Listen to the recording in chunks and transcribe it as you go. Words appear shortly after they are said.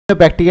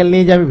Practical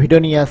নিয়ে যে আমি ভিডিও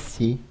নিয়ে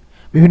আসছি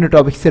বিভিন্ন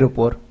টপিক্সের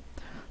উপর,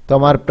 তো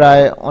আমার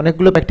প্রায়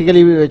অনেকগুলো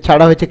প্র্যাকটিক্যালি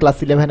ছাড়া হয়েছে ক্লাস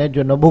 11-এর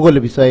জন্য ভূগোল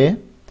বিষয়ে।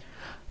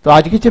 তো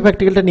আজকে যে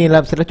প্র্যাকটিক্যালটা নিয়ে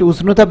এলাম সেটা হচ্ছে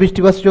উষ্ণতা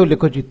বৃষ্টিপাত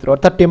লেখচিত্র,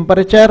 অর্থাৎ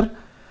টেম্পারেচার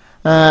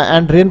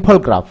অ্যান্ড রেনফল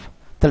গ্রাফ।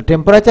 তাহলে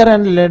টেম্পারেচার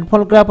অ্যান্ড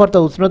রেনফল গ্রাফ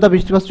অর্থাৎ উষ্ণতা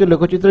বৃষ্টিপাত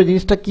লেখচিত্র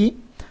জিনিসটা কি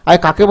আর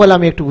কাকে বলে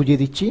আমি একটু বুঝিয়ে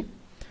দিচ্ছি।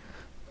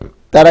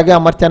 তার আগে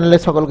আমার চ্যানেলে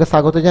সকলকে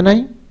স্বাগত জানাই।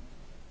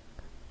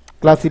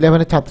 ক্লাস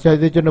 11-এর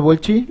ছাত্রছাত্রীদের জন্য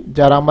বলছি,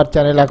 যারা আমার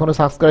চ্যানেল এখনও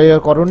সাবস্ক্রাইব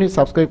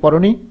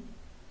করনি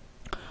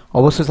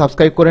অবশ্যই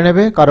সাবস্ক্রাইব করে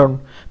নেবে, কারণ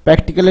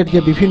প্র্যাকটিক্যালের যে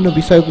বিভিন্ন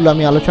বিষয়গুলো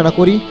আমি আলোচনা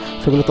করি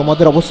সেগুলো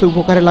তোমাদের অবশ্যই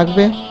উপকারে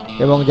লাগবে,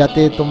 এবং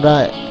যাতে তোমরা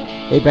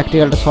এই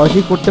প্র্যাকটিক্যালটা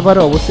সহজেই করতে পারো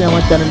অবশ্যই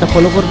আমার চ্যানেলটা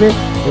ফলো করবে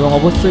এবং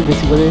অবশ্যই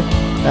বেশি করে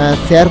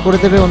শেয়ার করে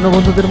দেবে অন্য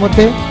বন্ধুদের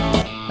মধ্যে,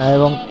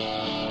 এবং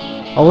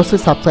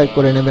অবশ্যই সাবস্ক্রাইব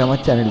করে নেবে আমার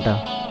চ্যানেলটা।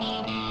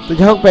 তো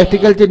যাই হোক,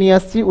 প্র্যাকটিক্যাল যে নিয়ে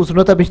আসছি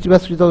উষ্ণতা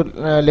বৃষ্টিপাত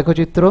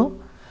লেখচিত্র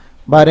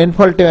বা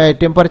rainfall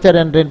temperature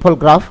and rainfall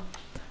graph.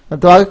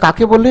 তো আগে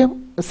কাকে বলে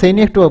সেই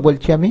নিয়ে একটু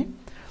বলছি আমি।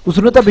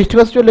 উষ্ণতা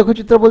বৃষ্টিপাত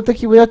লেখচিত্র বলতে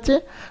কি বোঝাচ্ছে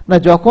না,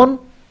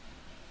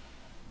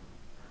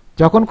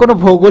 যখন কোনো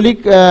ভৌগোলিক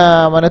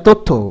মানে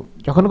তথ্য,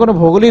 যখন কোনো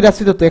ভৌগোলিক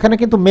রাশি তথ্য, এখানে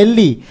কিন্তু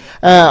মেনলি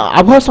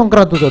আবহাওয়া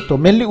সংক্রান্ত তথ্য,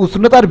 মেনলি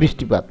উষ্ণতা আর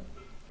বৃষ্টিপাত।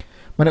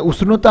 মানে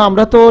উষ্ণতা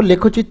আমরা তো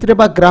লেখচিত্রে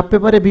বা গ্রাফ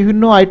পেপারে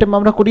বিভিন্ন আইটেম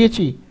আমরা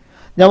করিয়েছি,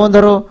 যেমন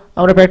ধরো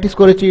আমরা প্র্যাকটিস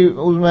করেছি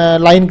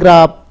লাইন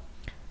গ্রাফ,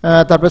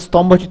 তারপরে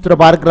স্তম্ভচিত্র,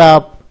 বার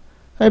গ্রাফ,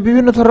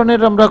 বিভিন্ন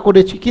ধরনের আমরা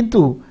করেছি,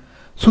 কিন্তু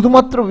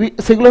শুধুমাত্র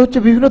সেগুলো হচ্ছে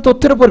বিভিন্ন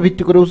তথ্যের উপর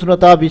ভিত্তি করে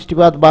উষ্ণতা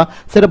বৃষ্টিপাত, বা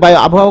সেটা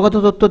আবহাওয়াগত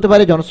তথ্য হতে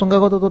পারে,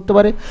 জনসংখ্যাগত তথ্য হতে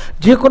পারে,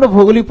 যে কোনো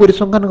ভৌগোলিক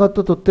পরিসংখ্যানগত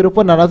তথ্যের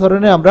উপর নানা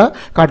ধরনের আমরা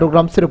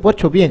কার্টোগ্রামসের উপর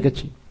ছবি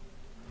এঁকেছি।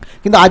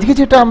 কিন্তু আজকে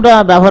যেটা আমরা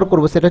ব্যবহার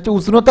করব সেটা হচ্ছে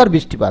উষ্ণতা আর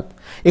বৃষ্টিপাত।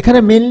 এখানে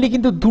মেনলি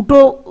কিন্তু দুটো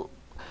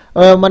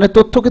মানে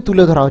তথ্যকে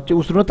তুলে ধরা হচ্ছে,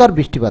 উষ্ণতা আর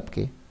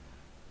বৃষ্টিপাতকে।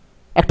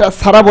 একটা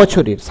সারা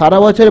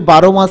বছরের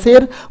 12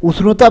 মাসের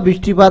উষ্ণতা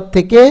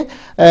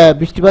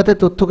বৃষ্টিপাতের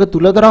তথ্যকে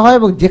তুলে ধরা হয়,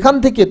 এবং যেখান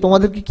থেকে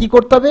তোমাদেরকে কি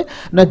করতে হবে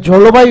না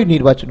জলবায়ু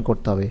নির্বাচন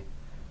করতে হবে।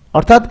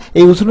 অর্থাৎ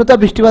এই উষ্ণতা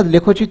বৃষ্টিপাত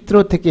লেখচিত্র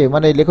থেকে,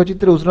 মানে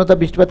লেখচিত্রে উষ্ণতা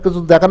বৃষ্টিপাতকে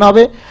শুধু দেখানো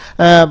হবে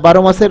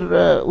 12 মাসের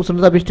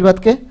উষ্ণতা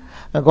বৃষ্টিপাতকে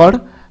গড়,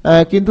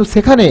 কিন্তু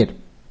সেখানের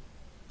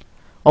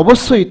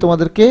অবশ্যই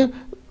তোমাদেরকে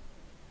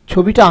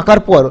ছবিটা আঁকার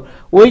পর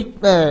ওই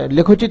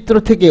লেখচিত্র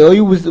থেকে, ওই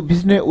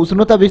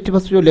উষ্ণতা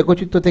বৃষ্টিপাত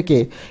লেখচিত্র থেকে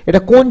এটা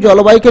কোন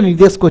জলবায়ুকে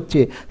নির্দেশ করছে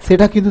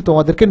সেটা কিন্তু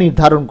তোমাদেরকে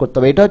নির্ধারণ করতে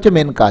হবে। এটা হচ্ছে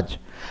মেন কাজ।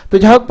 তো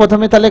যাই হোক,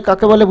 প্রথমে তাহলে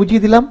কাকে বলে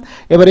বুঝিয়ে দিলাম।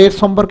 এবার এর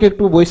সম্পর্কে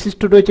একটু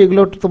বৈশিষ্ট্য রয়েছে,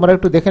 এগুলো তোমরা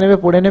একটু দেখে নেবে,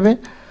 পড়ে নেবে।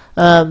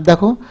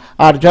 দেখো,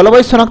 আর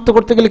জলবায়ু শনাক্ত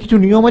করতে গেলে কিছু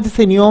নিয়ম আছে,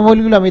 সেই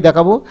নিয়মাবলীগুলো আমি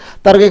দেখাবো।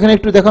 তার আগে এখানে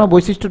একটু দেখানো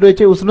বৈশিষ্ট্য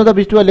রয়েছে। উষ্ণতা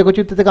বৃষ্টিপাত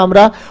লেখচিত্র থেকে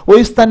আমরা ওই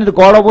স্থানের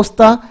গড়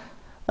অবস্থা,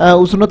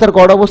 উষ্ণতার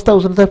গড় অবস্থা,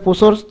 উষ্ণতার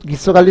প্রসর,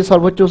 গ্রীষ্মকালীন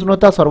সর্বোচ্চ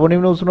উষ্ণতা,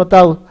 সর্বনিম্ন উষ্ণতা,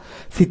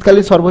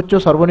 শীতকালীন সর্বোচ্চ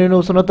সর্বনিম্ন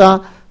উষ্ণতা,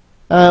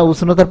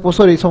 উষ্ণতার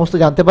প্রসর, এই সমস্ত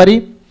জানতে পারি।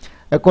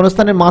 কোন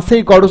স্থানের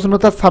মাসেই গড়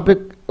উষ্ণতার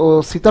সাপেক্ষ ও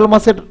শীতল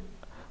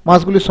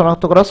মাসগুলি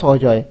শনাক্ত করা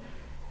সহজ হয়।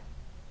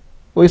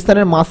 ওই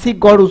স্থানের মাসিক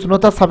গড়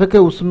উষ্ণতার সাপেক্ষে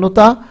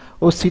উষ্ণতা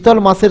ও শীতল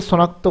মাসের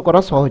শনাক্ত করা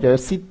সহজ হয়।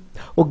 শীত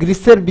ও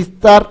গ্রীষ্মের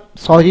বিস্তার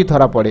সহজেই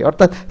ধরা পড়ে,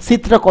 অর্থাৎ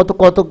শীতটা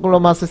কতগুলো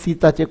মাসে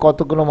শীত আছে,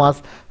 কতগুলো মাস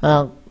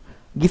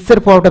গ্রীষ্মের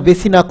প্রভাবটা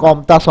বেশি না কম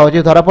তা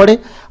সহজে ধরা পড়ে।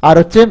 আর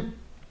হচ্ছে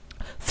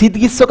শীত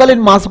গ্রীষ্মকালীন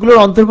মাসগুলোর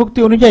অন্তর্ভুক্তি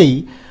অনুযায়ী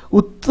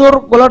উত্তর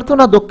গোলার্ধ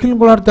না দক্ষিণ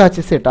গোলার্ধ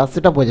আছে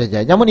সেটা বোঝা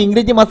যায়। যেমন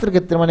ইংরেজি মাসের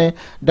ক্ষেত্রে, মানে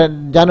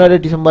জানুয়ারি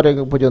ডিসেম্বর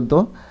পর্যন্ত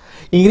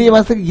ইংরেজি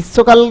মাসে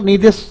গ্রীষ্মকাল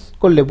নির্দেশ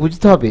করলে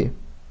বুঝতে হবে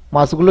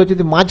মাসগুলো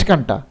যদি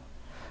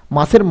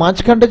মাসের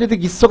মাঝখানটা যদি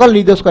গ্রীষ্মকাল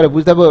নির্দেশ করে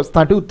বুঝতে হবে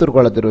স্থানটি উত্তর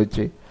গোলার্ধে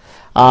রয়েছে।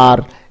 আর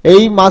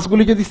এই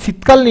মাসগুলি যদি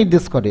শীতকাল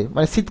নির্দেশ করে,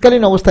 মানে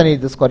শীতকালীন অবস্থা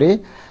নির্দেশ করে,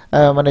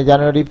 মানে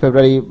জানুয়ারি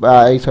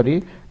ফেব্রুয়ারি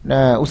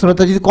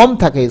উষ্ণতা যদি কম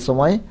থাকে এই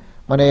সময়,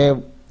 মানে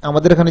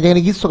আমাদের এখানে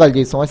যেখানে গ্রীষ্মকাল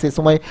যে সময়, সেই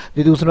সময়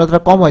যদি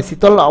উষ্ণতাটা কম হয়,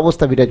 শীতল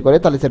অবস্থা বিরাজ করে,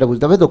 তাহলে সেটা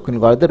বুঝতে হবে দক্ষিণ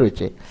গোলার্ধে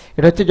রয়েছে।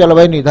 এটা হচ্ছে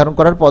জলবায়ু নির্ধারণ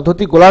করার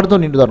পদ্ধতি, গোলার্ধ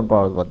নির্ধারণ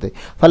করার পদ্ধতি।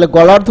 তাহলে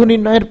গোলার্ধ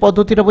নির্ণয়ের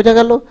পদ্ধতিটা বোঝা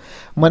গেল।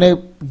 মানে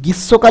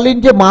গ্রীষ্মকালীন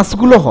যে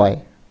মাসগুলো হয়,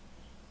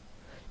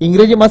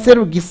 ইংরেজি মাসের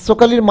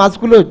গ্রীষ্মকালীন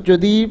মাসগুলো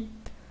যদি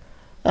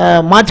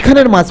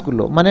মাঝখানের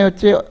মাসগুলো, মানে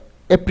হচ্ছে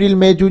এপ্রিল,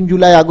 মে, জুন,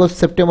 জুলাই, আগস্ট,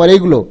 সেপ্টেম্বর,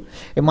 এইগুলো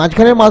এই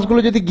মাঝখানের মাসগুলো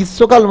যদি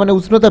গ্রীষ্মকাল মানে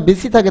উষ্ণতা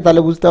বেশি থাকে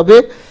তাহলে বুঝতে হবে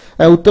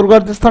উত্তর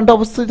গোলার্ধের স্থানটা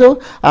অবস্থিত।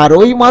 আর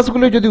ওই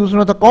মাসগুলো যদি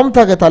উষ্ণতা কম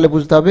থাকে তাহলে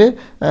বুঝতে হবে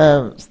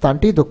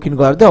স্থানটি দক্ষিণ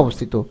গোলার্ধে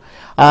অবস্থিত।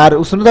 আর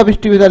উষ্ণতা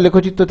বৃষ্টিপাত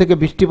লেখচিত্র থেকে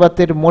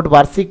বৃষ্টিপাতের মোট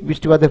বার্ষিক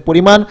বৃষ্টিপাতের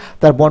পরিমাণ,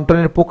 তার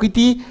বন্টনের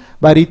প্রকৃতি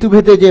বা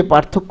ঋতুভেদে যে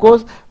পার্থক্য,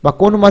 বা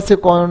কোন মাসে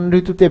কোন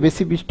ঋতুতে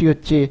বেশি বৃষ্টি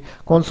হচ্ছে,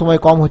 কোন সময়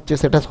কম হচ্ছে,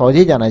 সেটা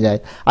সহজেই জানা যায়।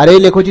 আর এই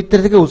লেখচিত্র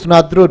থেকে উষ্ণ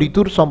আর্দ্র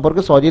ঋতুর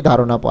সম্পর্কে সহজেই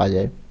ধারণা পাওয়া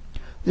যায়।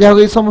 যাই হোক,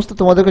 এই সমস্ত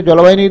তোমাদেরকে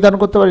জলবায়ু নির্ধারণ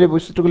করতে পারে, এই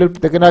বৈশিষ্ট্যগুলো একটু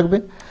দেখে রাখবে।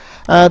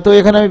 তো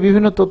এখানে আমি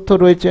বিভিন্ন তথ্য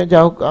রয়েছে,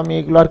 যাই হোক আমি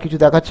এগুলো আর কিছু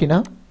দেখাচ্ছি না।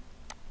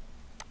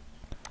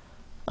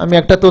 আমি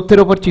একটা তথ্যের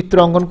উপর চিত্র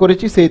অঙ্কন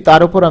করেছি,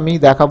 তার উপর আমি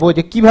দেখাবো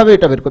যে কিভাবে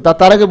এটা বের করতে।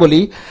 তার আগে বলি,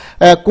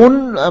 কোন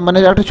মানে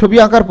একটা ছবি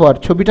আঁকার পর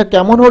ছবিটা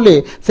কেমন হলে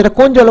সেটা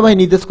কোন জলবায়ু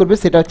নির্দেশ করবে,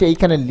 সেটা হচ্ছে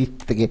এইখানে লিস্ট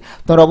থেকে।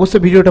 তোমরা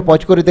অবশ্যই ভিডিওটা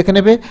পজ করে দেখে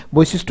নেবে,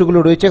 বৈশিষ্ট্যগুলো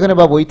রয়েছে এখানে,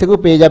 বা বই থেকেও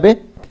পেয়ে যাবে।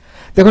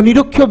 দেখো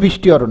নিরক্ষীয়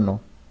বৃষ্টি অরণ্য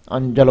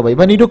জলবায়ু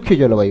বা নিরক্ষীয়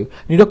জলবায়ু,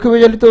 নিরক্ষীয়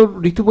জলবায়ু তো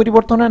ঋতু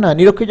পরিবর্তন হয় না।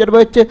 নিরক্ষীয়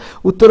জলবায়ু হচ্ছে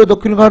উত্তর ও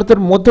দক্ষিণ ভারতের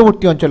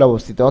মধ্যবর্তী অঞ্চলে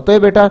অবস্থিত,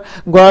 অতএব এটা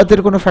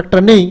গোলার্ধের কোনো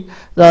ফ্যাক্টর নেই,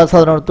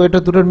 সাধারণত এটা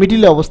দুটোর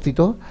মিডিলে অবস্থিত।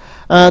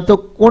 তো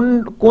কোন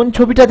কোন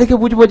ছবিটা দেখে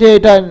বুঝবো যে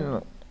এটা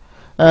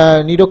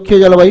নিরক্ষীয়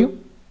জলবায়ু?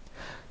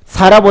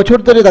 সারা বছর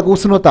ধরে দেখো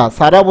উষ্ণতা,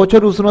 সারা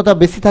বছর উষ্ণতা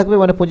বেশি থাকবে,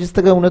 মানে 25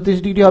 থেকে 29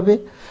 ডিগ্রি হবে।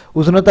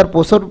 উষ্ণতার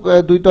প্রসর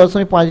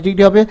 2.5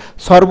 ডিগ্রি হবে।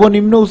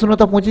 সর্বনিম্ন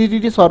উষ্ণতা 25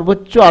 ডিগ্রি,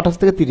 সর্বোচ্চ 28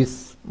 থেকে 30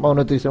 বা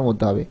 29-এর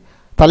মধ্যে হবে।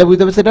 তাহলে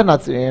বুঝতে হবে সেটা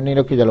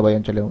নিরক্ষীয় জলবায়ু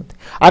অঞ্চলের মধ্যে।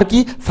 আর কি,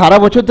 সারা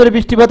বছর ধরে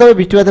বৃষ্টিপাত হবে,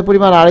 বৃষ্টিপাতের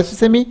পরিমাণ 250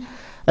 সেমি,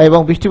 এবং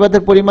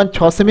বৃষ্টিপাতের পরিমাণ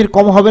 6 সেমির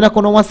কম হবে না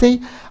কোনো মাসেই।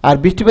 আর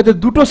বৃষ্টিপাতের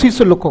দুটো শীর্ষ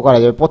লক্ষ্য করা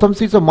যাবে, প্রথম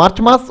শীর্ষ মার্চ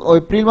মাস ও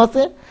এপ্রিল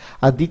মাসে,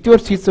 আর দ্বিতীয়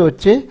শীর্ষ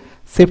হচ্ছে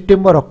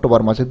সেপ্টেম্বর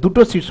অক্টোবর মাসে।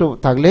 দুটো শীর্ষ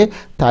থাকলে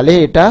তাহলে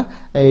এটা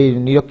এই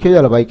নিরক্ষীয়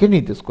জলবায়ুকে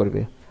নির্দেশ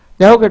করবে।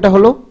 যাই হোক, এটা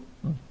হলো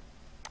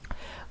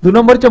 2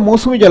 নম্বর হচ্ছে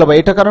মৌসুমী জলবায়ু।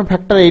 এটা কারণ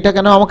ফ্যাক্টর, এটা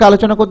কেন আমাকে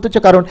আলোচনা করতে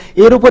হচ্ছে, কারণ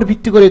এর উপর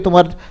ভিত্তি করে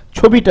তোমার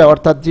ছবিটা,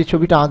 অর্থাৎ যে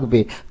ছবিটা আঁকবে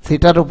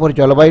সেটার উপর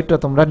জলবায়ুটা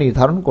তোমরা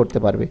নির্ধারণ করতে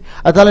পারবে।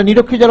 আর তাহলে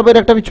নিরক্ষীয় জলবায়ুর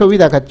একটা আমি ছবি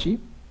দেখাচ্ছি,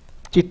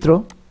 চিত্র।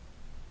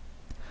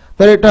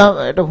 তাহলে এটা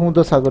এটা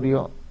ভূমধ্যসাগরীয়,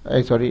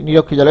 এই সরি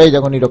নিরক্ষীয় জলবায়ু। এই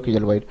যখন নিরক্ষীয়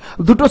জলবায়ুর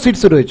দুটো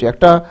শীর্ষ রয়েছে,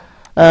 একটা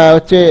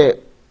হচ্ছে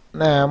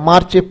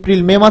মার্চ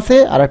এপ্রিল মে মাসে,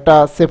 আর একটা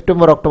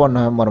সেপ্টেম্বর অক্টোবর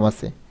নভেম্বর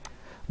মাসে।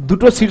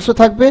 দুটো শীর্ষ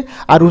থাকবে।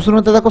 আর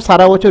উষ্ণতা দেখো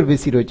সারা বছর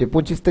বেশি রয়েছে,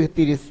 25 থেকে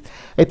 30,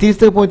 এই 30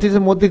 থেকে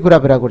 35-এর মধ্যে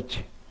ঘোরাফেরা করছে।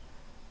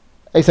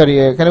 এই সরি,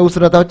 এখানে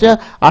উষ্ণতা হচ্ছে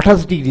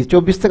 28 ডিগ্রি,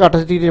 24 থেকে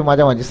 28 ডিগ্রির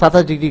মাঝামাঝি,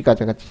 27 ডিগ্রির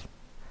কাছাকাছি,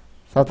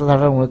 27,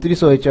 28, 29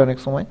 হয়েছে অনেক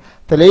সময়।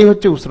 তাহলে এই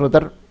হচ্ছে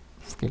উষ্ণতার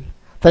স্কেল।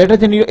 তাহলে এটা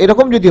যে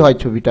এরকম যদি হয়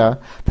ছবিটা,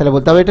 তাহলে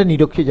বলতে হবে এটা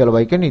নিরক্ষীয়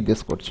জলবায়ুকে নির্দেশ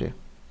করছে।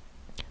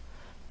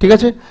 ঠিক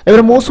আছে,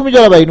 এবার মৌসুমী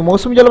জলবায়ু।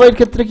 মৌসুমী জলবায়ুর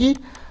ক্ষেত্রে কি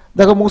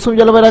দেখো, মৌসুমী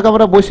জলবায়ুর আগে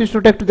আমরা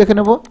বৈশিষ্ট্যটা একটু দেখে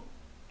নেব।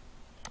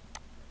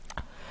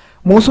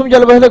 মৌসুমী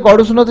জলবায়ু হলে গড়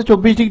উষ্ণতা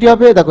 24 ডিগ্রি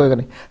হবে। দেখো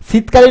এখানে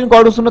শীতকালীন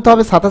গড় উষ্ণতা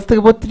হবে 27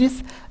 থেকে 32,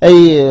 এই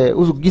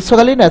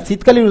গ্রীষ্মকালীন আর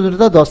শীতকালীন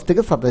উষ্ণতা 10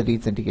 থেকে 27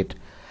 ডিগ্রি সেন্টিগ্রেড।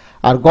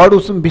 আর গড়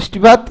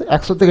বৃষ্টিপাত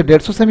 100 থেকে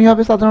 150 সেমি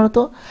হবে সাধারণত,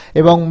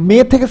 এবং মে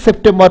থেকে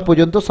সেপ্টেম্বর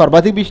পর্যন্ত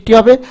সর্বাধিক বৃষ্টি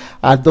হবে।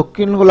 আর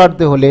দক্ষিণ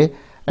গোলার্ধে হলে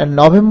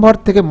নভেম্বর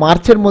থেকে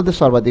মার্চের মধ্যে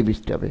সর্বাধিক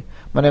বৃষ্টি হবে।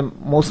 মানে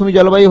মৌসুমী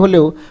জলবায়ু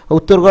হলেও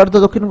উত্তর গোলার্ধ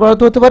দক্ষিণ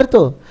গোলার্ধ হতে পারে।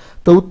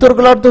 তো উত্তর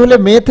গোলার্ধ হলে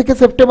মে থেকে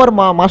সেপ্টেম্বর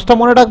মাসটা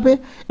মনে রাখবে,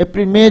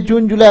 April May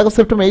June July August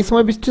September এই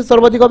সময় বৃষ্টি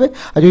সর্বাধিক হবে।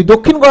 আর যদি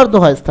দক্ষিণ গোলার্ধ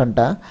হয়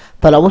স্থানটা,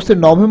 তাহলে অবশ্যই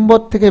নভেম্বর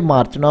থেকে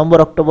March, November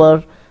October,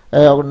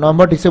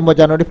 November December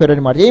January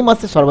February March এই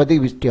মাসে সর্বাধিক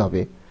বৃষ্টি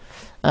হবে,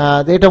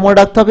 এটা মনে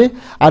রাখতে হবে।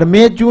 আর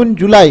মে জুন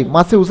জুলাই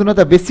মাসে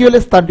উষ্ণতা বেশি হলে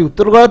স্থানটি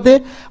উত্তর গোলার্ধে,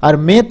 আর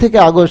মে থেকে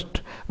আগস্ট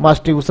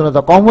মাসটি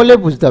উষ্ণতা কম হলে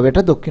বুঝতে হবে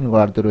এটা দক্ষিণ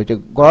গোলার্ধে রয়েছে।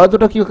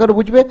 গোলার্ধটা কী করে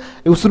বুঝবে,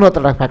 এই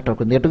উষ্ণতাটা ফ্যাক্টর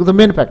করে, এটা কিন্তু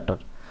মেন ফ্যাক্টর।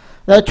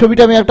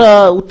 ছবিটা আমি একটা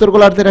উত্তর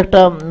গোলার্ধের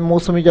একটা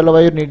মৌসুমী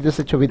জলবায়ুর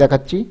নির্দেশের ছবি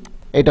দেখাচ্ছি।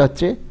 এটা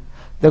হচ্ছে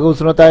দেখো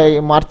উষ্ণতা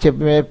মার্চ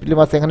এপ্রিল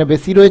মাসে এখানে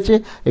বেশি রয়েছে,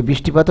 এই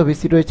বৃষ্টিপাতও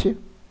বেশি রয়েছে,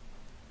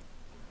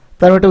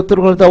 তার এটা উত্তর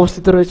গোলার্ধে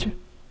অবস্থিত রয়েছে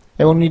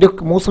এবং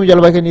মৌসুমী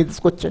জলবায়ুকে নির্দেশ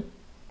করছে।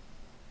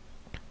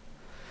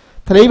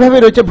 তাহলে এইভাবে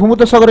রয়েছে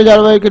ভূমধ্যসাগরের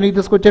জলবায়ুকে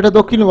নির্দেশ করছে। এটা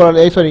দক্ষিণ গোলার্ধ,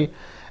 এই সরি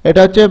এটা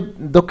হচ্ছে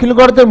দক্ষিণ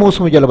গোলার্ধের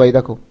মৌসুমী জলবায়ু।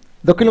 দেখো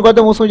দক্ষিণ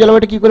গোলার্ধের মৌসুমী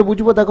জলবায়ুটা কী করে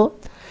বুঝবো, দেখো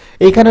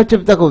এইখানে হচ্ছে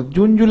দেখো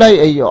জুন জুলাই,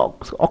 এই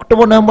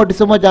October November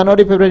December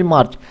January February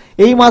March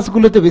এই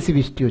মাসগুলোতে বেশি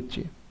বৃষ্টি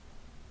হচ্ছে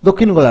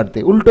দক্ষিণ গোলার্ধে,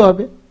 উল্টো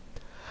হবে।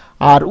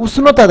 আর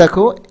উষ্ণতা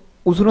দেখো,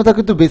 উষ্ণতা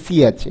কিন্তু বেশি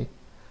আছে,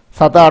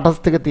 27, 28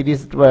 থেকে 30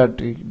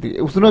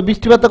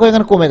 বৃষ্টিপাত দেখো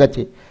এখানে কমে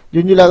গেছে,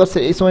 জুন জুলাই আগস্ট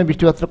এই সময়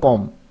বৃষ্টিপাতটা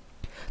কম।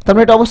 তার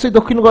মানে এটা অবশ্যই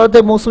দক্ষিণ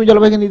গোলার্ধের মৌসুমী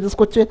জলবায়ুকে নির্দেশ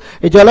করছে।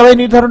 এই জলবায়ু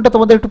নির্ধারণটা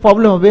তোমাদের একটু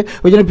প্রবলেম হবে,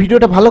 ওই জন্য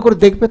ভিডিওটা ভালো করে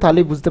দেখবে,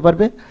 তাহলেই বুঝতে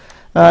পারবে।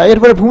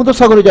 এরপরে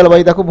ভূমধ্যসাগরীয়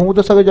জলবায়ু। দেখো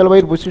ভূমধ্যসাগরীয়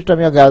জলবায়ুর বৈশিষ্ট্য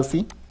আমি আগে আসি।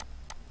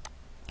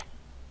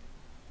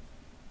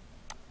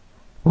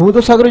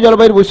 ভূমধ্যসাগরীয়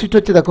জলবায়ুর বৈশিষ্ট্য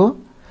হচ্ছে দেখো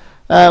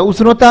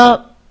উষ্ণতা,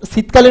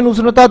 শীতকালীন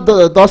উষ্ণতা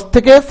 10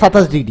 থেকে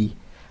 27 ডিগ্রি,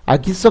 আর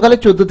গ্রীষ্মকালে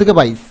 14 থেকে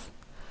 22,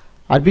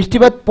 আর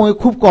বৃষ্টিপাত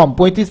খুব কম,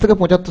 35 থেকে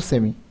 75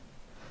 সেমি।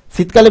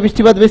 শীতকালে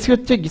বৃষ্টিপাত বেশি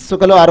হচ্ছে,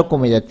 গ্রীষ্মকালেও আরও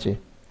কমে যাচ্ছে।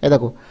 এ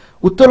দেখো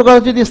উত্তর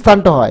গোলার্ধে যদি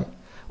স্থানটা হয়,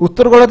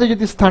 উত্তর গোলার্ধে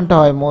যদি স্থানটা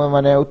হয়,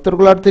 মানে উত্তর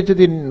গোলার্ধে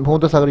যদি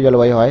ভূমধ্যসাগরীয়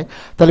জলবায়ু হয়,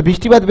 তাহলে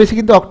বৃষ্টিপাত বেশি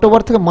কিন্তু অক্টোবর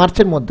থেকে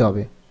মার্চের মধ্যে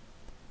হবে,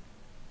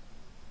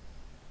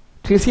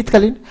 ঠিক আছে,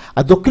 শীতকালীন।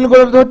 আর দক্ষিণ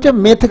গোলার্ধে হচ্ছে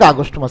মে থেকে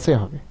আগস্ট মাসে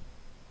হবে।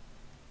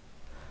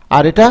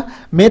 আর এটা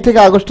মে থেকে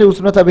আগস্টে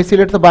উষ্ণতা বেশি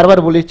হলে, এটা তো বারবার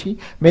বলেছি,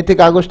 মে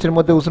থেকে আগস্টের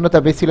মধ্যে উষ্ণতা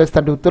বেশি হলে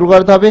স্থানটি উত্তর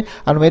গোলার্ধে হবে,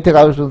 আর মে থেকে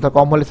আগস্ট উষ্ণতা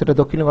কম হলে সেটা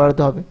দক্ষিণ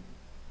গোলার্ধে হবে।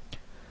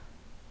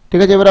 ঠিক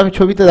আছে, এবার আমি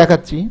ছবিতে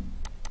দেখাচ্ছি।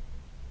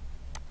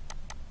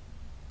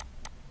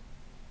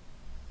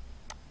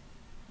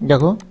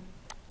 দেখো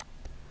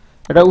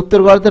এটা উত্তর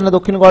গোলার্ধে না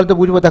দক্ষিণ গোলার্ধে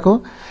বুঝবো। দেখো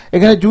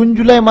এখানে জুন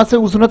জুলাই মাসে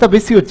উষ্ণতা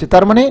বেশি হচ্ছে,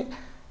 তার মানে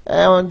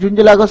জুন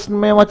জুলাই আগস্ট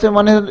মে মাসে,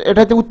 মানে এটা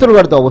হচ্ছে উত্তর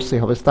গোলার্ধে অবশ্যই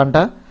হবে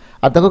স্থানটা।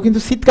 আর দেখো কিন্তু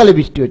শীতকালে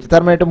বৃষ্টি হচ্ছে,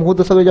 তার মানে এটা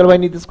ভূমধ্যসাগরীয়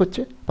জলবায়ু নির্দেশ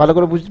করছে, ভালো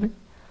করে বুঝবে।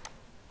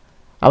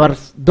 আবার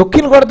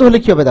দক্ষিণ গোলার্ধে হলে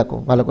কি হবে, দেখো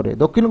ভালো করে,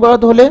 দক্ষিণ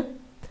গোলার্ধে হলে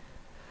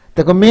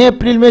দেখো মে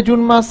এপ্রিল মে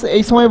জুন মাস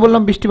এই সময়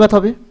বললাম বৃষ্টিপাত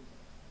হবে,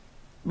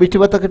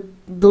 বৃষ্টিপাত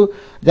কিন্তু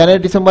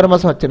জানুয়ারি ডিসেম্বর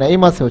মাসে হচ্ছে না, এই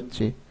মাসে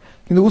হচ্ছে,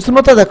 কিন্তু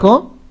উষ্ণতা দেখো,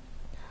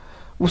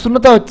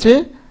 উষ্ণতা হচ্ছে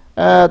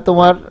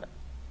তোমার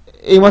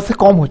এই মাসে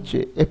কম হচ্ছে,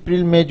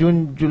 এপ্রিল মে জুন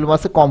জুলাই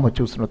মাসে কম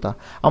হচ্ছে উষ্ণতা।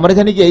 আমরা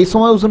জানি কি এই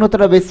সময়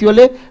উষ্ণতাটা বেশি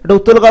হলে এটা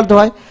উত্তর গোলার্ধ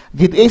হয়,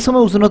 যেহেতু এই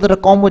সময় উষ্ণতাটা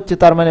কম হচ্ছে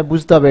তার মানে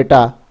বুঝতে হবে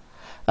এটা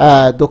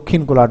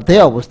দক্ষিণ গোলার্ধে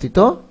অবস্থিত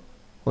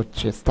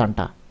হচ্ছে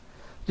স্থানটা।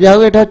 যাই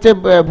হোক, এটা হচ্ছে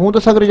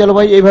ভূমধ্যসাগরীয়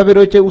জলবায়ু, এইভাবে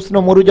রয়েছে। উষ্ণ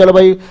মরু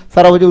জলবায়ু,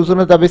 সারা বছর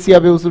উষ্ণতা বেশি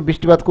হবে,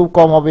 বৃষ্টিপাত খুব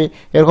কম হবে,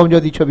 এরকম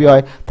যদি ছবি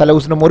হয় তাহলে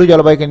উষ্ণ মরু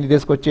জলবায়ুকে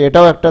নির্দেশ করছে।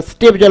 এটাও একটা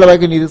স্টেপ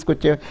জলবায়ুকে নির্দেশ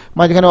করছে,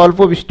 মাঝখানে অল্প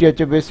বৃষ্টি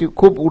হচ্ছে, বেশি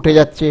খুব উঠে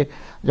যাচ্ছে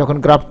যখন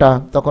গ্রাফটা,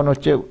 তখন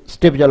হচ্ছে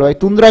স্টেপ জলবায়ু।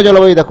 তুন্দ্রা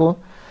জলবায়ু দেখো,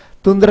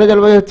 তুন্দ্রা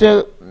জলবায়ু হচ্ছে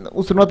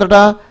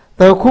উষ্ণতাটা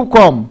দেখো খুব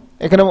কম,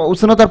 এখানে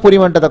উষ্ণতার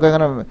পরিমাণটা দেখো,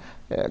 এখানে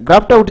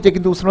গ্রাফটা উঠেছে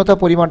কিন্তু উষ্ণতার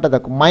পরিমাণটা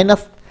দেখো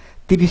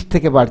 -30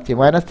 থেকে বাড়ছে,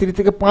 -30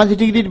 থেকে 5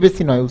 ডিগ্রির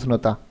বেশি নয়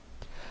উষ্ণতা,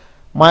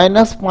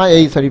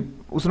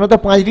 উষ্ণতা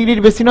 5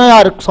 ডিগ্রির বেশি নয়,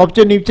 আর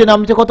সবচেয়ে নিচে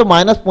নামছে কত,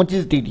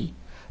 -25 ডিগ্রি।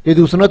 যদি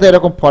উষ্ণতা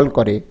এরকম ফল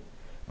করে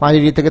 5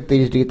 ডিগ্রি থেকে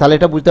 30 ডিগ্রি, তাহলে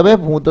এটা বুঝতে হবে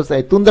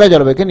তুন্দ্রা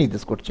জলবায়ুকে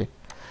নির্দেশ করছে।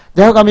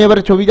 যাই হোক, আমি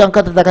এবারে ছবি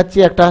আঁকাতে দেখাচ্ছি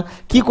একটা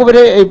কি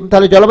করে।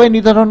 তাহলে জলবায়ু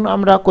নির্ধারণ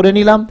আমরা করে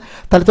নিলাম,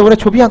 তাহলে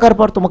তোমার ছবি আঁকার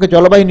পর তোমাকে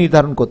জলবায়ু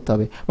নির্ধারণ করতে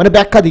হবে, মানে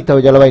ব্যাখ্যা দিতে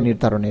হবে জলবায়ু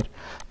নির্ধারণের।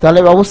 তাহলে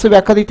অবশ্যই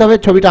ব্যাখ্যা দিতে হবে,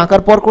 ছবিটা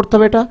আঁকার পর করতে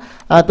হবে এটা।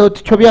 তো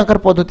ছবি আঁকার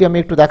পদ্ধতি আমি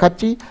একটু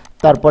দেখাচ্ছি,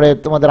 তারপরে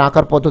তোমাদের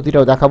আঁকার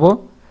পদ্ধতিটাও দেখাবো।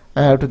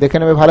 একটু দেখে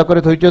নেবে ভালো করে,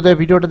 ধৈর্য ধরে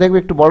ভিডিওটা দেখবে,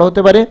 একটু বড়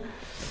হতে পারে।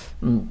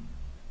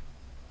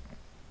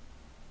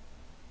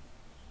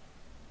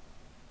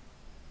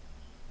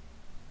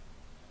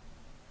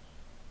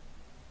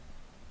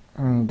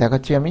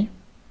 দেখাচ্ছি আমি,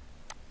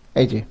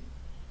 এই যে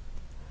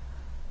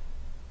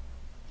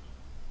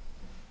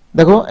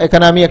দেখো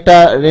এখানে আমি একটা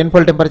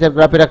রেনফল টেম্পারেচার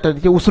গ্রাফের একটা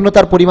দিচ্ছি,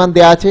 উষ্ণতার পরিমাণ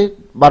দেওয়া আছে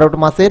 12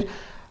 মাসের,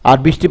 আর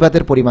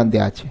বৃষ্টিপাতের পরিমাণ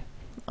দেওয়া আছে।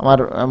 আমার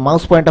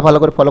মাউস পয়েন্টটা ভালো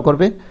করে ফলো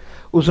করবে।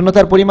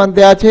 উষ্ণতার পরিমাণ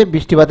দেওয়া আছে,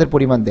 বৃষ্টিপাতের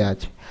পরিমাণ দেওয়া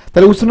আছে।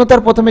 তাহলে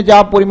উষ্ণতার প্রথমে যা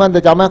পরিমাণ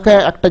দেওয়া, আমাকে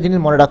একটা জিনিস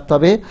মনে রাখতে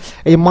হবে,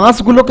 এই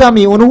মাসগুলোকে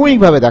আমি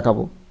অনুভূমিকভাবে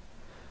দেখাবো,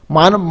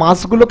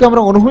 মাসগুলোকে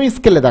আমরা অনুভূমিক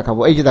স্কেলে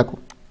দেখাবো। এই যে দেখো,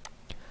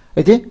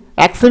 এই যে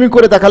 1 সেমি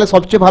করে দেখালে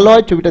সবচেয়ে ভালো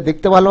হয়, ছবিটা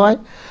দেখতে ভালো হয়।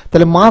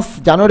 তাহলে মাস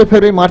জানুয়ারি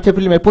ফেব্রুয়ারি মার্চ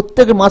এপ্রিল মে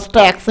প্রত্যেকের মাসটা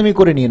 1 সেমি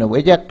করে নিয়ে নেবো।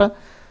 এই যে একটা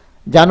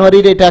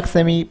জানুয়ারির এটা 1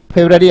 সেমি,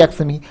 ফেব্রুয়ারি 1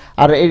 সেমি,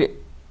 আর এই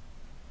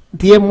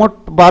দিয়ে মোট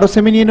 12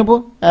 সেমি নিয়ে নেবো।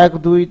 1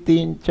 2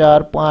 3 4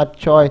 5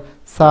 6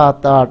 7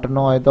 8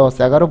 9 10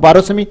 11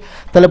 12 সেমি।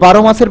 তাহলে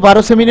 12 মাসের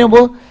 12 সেমি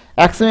নেবো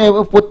 1 সেমি।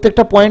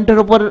 প্রত্যেকটা পয়েন্টের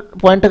ওপর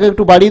পয়েন্টটাকে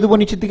একটু বাড়িয়ে দেবো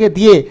নিচের দিকে,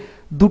 দিয়ে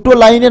দুটো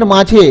লাইনের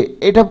মাঝে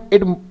এটা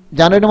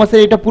জানুয়ারি মাসে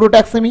এটা পুরোটা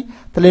 1 সেমি,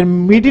 তাহলে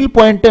মিডিল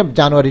পয়েন্টে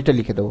জানুয়ারিটা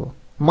লিখে দেবো,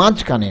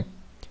 মাঝখানে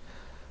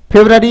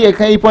ফেব্রুয়ারি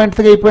এই পয়েন্ট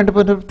থেকে এই পয়েন্ট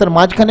তার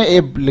মাঝখানে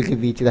এফ লিখে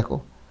দিয়েছি। দেখো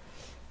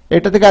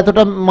এটা থেকে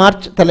এতটা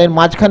মার্চ, তাহলে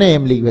মাঝখানে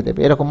এম লিখবে দেবে,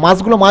 এরকম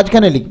মাসগুলো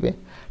মাঝখানে লিখবে।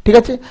 ঠিক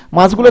আছে,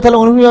 মাসগুলো তাহলে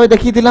অনুভূমিকভাবে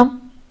দেখিয়ে দিলাম।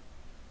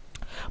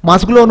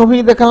 মাসগুলো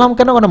অনুভূমিক দেখালাম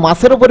কেন, মানে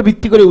মাসের উপর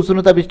ভিত্তি করে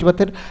উষ্ণতা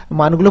বৃষ্টিপাতের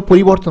মানগুলো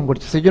পরিবর্তন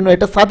করছে, সেই জন্য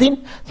এটা স্বাধীন,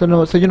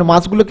 সেই জন্য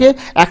মাসগুলোকে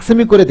 1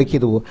 সেমি করে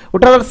দেখিয়ে দেবো।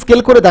 ওটা আর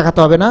স্কেল করে দেখাতে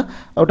হবে না,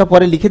 ওটা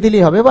পরে লিখে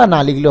দিলেই হবে বা না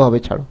লিখলেও হবে,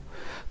 ছাড়ো।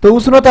 তো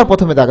উষ্ণতা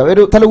প্রথমে দেখাবো।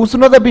 তাহলে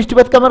উষ্ণতা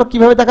বৃষ্টিপাতকে আমরা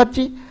কীভাবে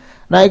দেখাচ্ছি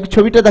না, এই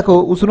ছবিটা দেখো,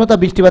 উষ্ণতা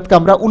বৃষ্টিপাতকে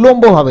আমরা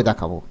উলম্বভাবে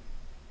দেখাবো,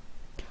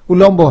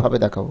 উলম্বভাবে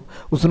দেখাবো।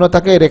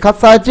 উষ্ণতাকে রেখার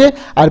সাহায্যে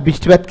আর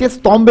বৃষ্টিপাতকে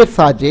স্তম্ভের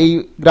সাহায্যে। এই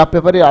গ্রাফ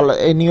পেপারের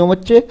এই নিয়ম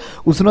হচ্ছে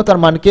উষ্ণতার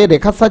মানকে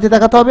রেখার সাহায্যে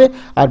দেখাতে হবে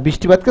আর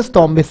বৃষ্টিপাতকে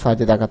স্তম্ভের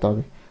সাহায্যে দেখাতে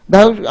হবে।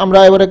 দেখো আমরা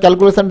এবারে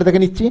ক্যালকুলেশনটা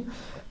দেখে নিচ্ছি।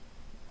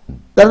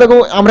 তাহলে দেখো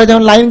আমরা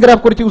যেমন লাইন গ্রাফ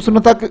করেছি,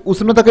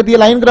 উষ্ণতাকে দিয়ে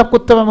লাইন গ্রাফ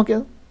করতে হবে আমাকে,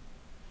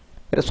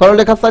 এটা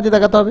সরলরেখার সাহায্যে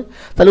দেখাতে হবে।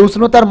 তাহলে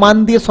উষ্ণতার মান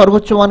দিয়ে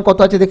সর্বোচ্চ মান কত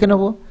আছে দেখে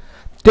নেবো।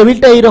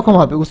 টেবিলটা এইরকম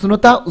হবে,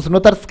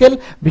 উষ্ণতার স্কেল,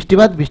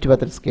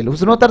 বৃষ্টিপাতের স্কেল।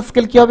 উষ্ণতার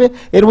স্কেল কি হবে,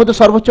 এর মধ্যে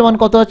সর্বোচ্চ মান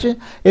কত আছে,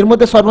 এর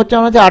মধ্যে সর্বোচ্চ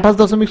মান আছে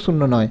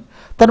 28.09,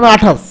 তার মানে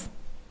 28।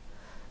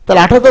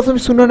 তাহলে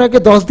 28.09কে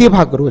 10 দিয়ে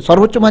ভাগ করবো,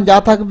 সর্বোচ্চ মান যা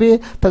থাকবে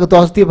তাকে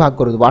 10 দিয়ে ভাগ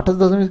করে দেবো।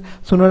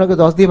 28.09কে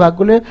 10 দিয়ে ভাগ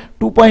করলে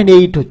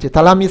 2.8 হচ্ছে।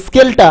 তাহলে আমি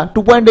স্কেলটা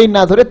 2.8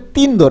 না ধরে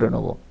 3 ধরে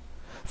নেবো।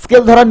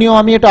 স্কেল ধরার নিয়ম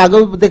আমি এটা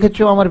আগেও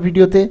দেখেছো আমার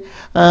ভিডিওতে।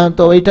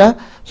 তো এইটা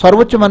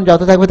সর্বোচ্চ মান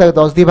যত থাকবে তাকে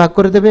 10 দিয়ে ভাগ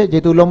করে দেবে।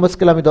 যেহেতু উলম্ব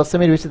স্কেল আমি 10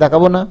 সেমির বেশি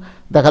দেখাবো না,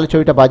 দেখালে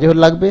ছবিটা বাজে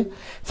হয়ে লাগবে,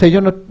 সেই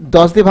জন্য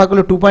 10 দিয়ে ভাগ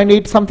করলে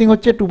 2.8 সামথিং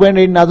হচ্ছে।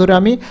 2.8 না ধরে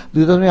আমি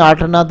 2.8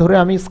 না ধরে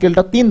আমি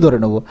স্কেলটা 3 ধরে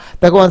নেবো।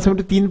 দেখো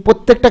 173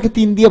 প্রত্যেকটাকে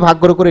 3 দিয়ে ভাগ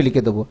করে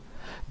লিখে দেবো।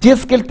 যে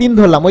স্কেল 3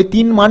 ধরলাম ওই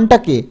 3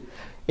 মানটাকে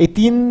এই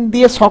 3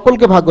 দিয়ে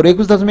সকলকে ভাগ করবো।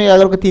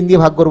 21.11কে 3 দিয়ে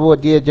ভাগ করবো,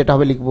 যে যেটা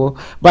হবে লিখবো।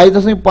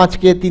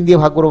 22.5কে 3 দিয়ে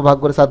ভাগ করবো, ভাগ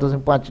করে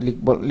 7.5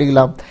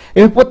 লিখলাম।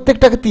 এবার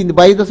প্রত্যেকটাকে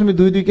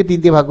 22.22কে 3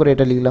 দিয়ে ভাগ করে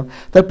এটা লিখলাম।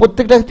 তাহলে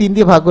প্রত্যেকটাকে 3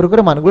 দিয়ে ভাগ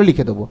করে মানগুলো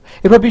লিখে দেবো।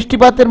 এবার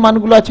বৃষ্টিপাতের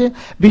মানগুলো আছে,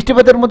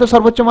 বৃষ্টিপাতের মধ্যে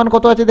সর্বোচ্চ মান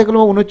কত আছে দেখলো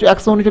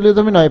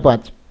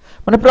 139.95,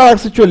 মানে প্রায়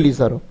 140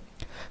 আরো।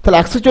 তাহলে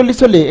 140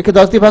 হলে একে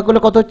 10 দিয়ে ভাগ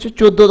করলে কত হচ্ছে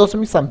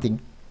 14 সামথিং,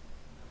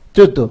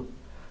 14।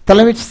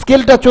 তাহলে আমি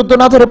স্কেলটা 14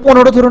 না ধরে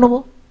 15 ধরে নেবো।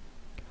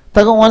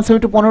 তাকে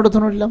 172 15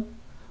 ধরে নিলাম,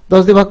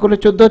 10 দিয়ে ভাগ করলে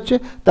 14 হচ্ছে,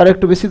 তার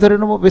একটু বেশি ধরে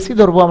নেবো, বেশি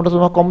ধরবো আমরা,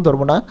 তোমার কম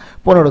ধরবো না,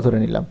 15 ধরে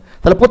নিলাম।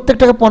 তাহলে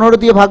প্রত্যেকটাকে 15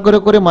 দিয়ে ভাগ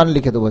করে মান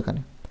লিখে দেবো এখানে।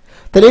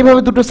 তাহলে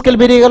এইভাবে দুটো স্কেল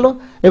বেরিয়ে গেল।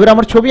 এবার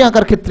আমার ছবি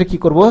আঁকার ক্ষেত্রে কি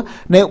করব,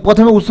 না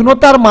প্রথমে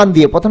উষ্ণতার মান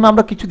দিয়ে, প্রথমে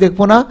আমরা কিছু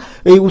দেখবো না,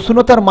 এই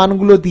উষ্ণতার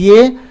মানগুলো দিয়ে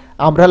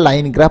আমরা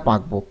লাইন গ্রাফ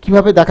আঁকবো।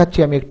 কিভাবে দেখাচ্ছি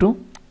আমি একটু।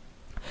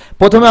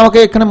 প্রথমে আমাকে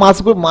এখানে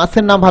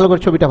মাসের নাম ভালো করে,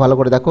 ছবিটা ভালো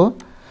করে দেখো।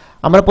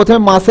 আমরা প্রথমে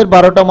মাসের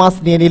 12টা মাস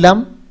নিয়ে নিলাম,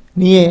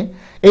 নিয়ে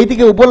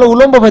এইদিকে উপর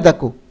উলম্বভাবে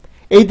দেখো,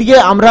 এইদিকে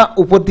আমরা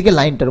উপর দিকে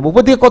লাইন টানবো।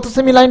 উপর দিকে কত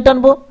সেমি লাইন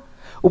টানবো,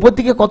 উপর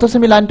দিকে কত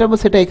সেমি লাইন টানবো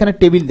সেটা এখানে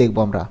টেবিল দেখবো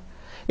আমরা।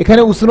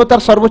 এখানে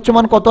উষ্ণতার সর্বোচ্চ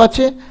মান কত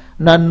আছে,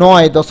 না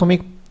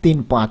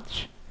 9.35,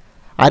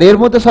 আর এর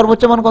মধ্যে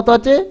সর্বোচ্চ মান কত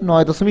আছে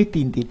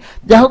 9.33।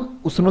 যাই হোক,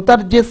 উষ্ণতার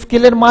যে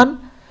স্কেলের মান,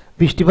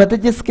 বৃষ্টিপাতের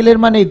যে স্কেলের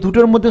মান, এই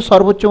দুটোর মধ্যে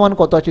সর্বোচ্চ মান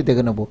কত আছে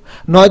দেখে নেবো।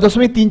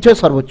 9.36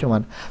 সর্বোচ্চ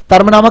মান,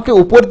 তার মানে আমাকে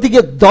উপর দিকে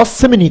 10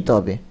 সেমি নিতে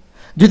হবে।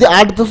 যদি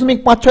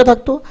 8.56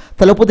 থাকতো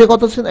তাহলে উপর দিকে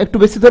কত, একটু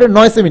বেশি ধরে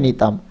 9 সেমি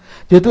নিতাম।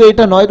 যেহেতু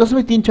এটা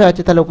 9.36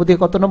 আছে, তাহলে উপর দিকে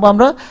কত নেবো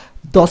আমরা,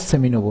 10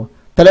 সেমি নেবো।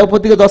 তাহলে উপর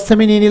দিকে 10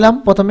 সেমি নিয়ে নিলাম,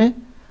 প্রথমে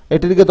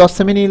এটার দিকে 10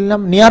 সেমি নিয়ে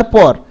নিলাম। নেওয়ার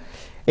পর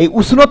এই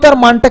উষ্ণতার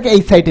মানটাকে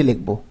এই সাইডে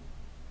লিখবো।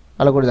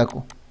 ভালো করে দেখো,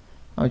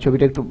 আমি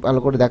ছবিটা একটু ভালো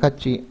করে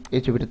দেখাচ্ছি।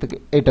 এই ছবিটা থেকে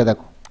এইটা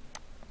দেখো,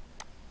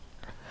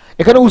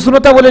 এখানে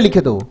উষ্ণতা বলে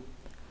লিখে দেবো।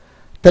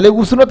 তাহলে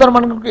উষ্ণতার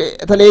মানকে,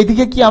 তাহলে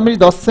এইদিকে কি আমি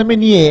 10 সেমি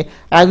নিয়ে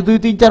 1 2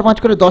 3 4 5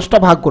 করে 10টা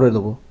ভাগ করে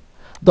দেবো।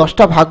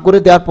 10টা ভাগ করে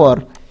দেওয়ার পর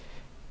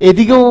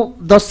এদিকেও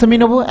 10 সেমি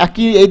নেবো,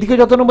 একই এইদিকে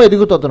যত নেবো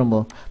এদিকেও তত নেবো।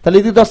 তাহলে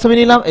এদিকে 10 সেমি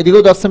নিলাম,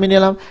 এদিকেও 10 সেমি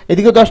নিলাম,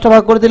 এদিকেও 10টা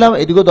ভাগ করে দিলাম,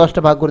 এদিকেও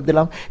 10টা ভাগ করে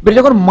দিলাম। এবার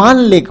যখন মান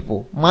লিখবো,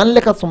 মান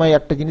লেখার সময়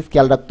একটা জিনিস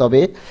খেয়াল রাখতে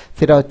হবে,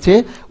 সেটা হচ্ছে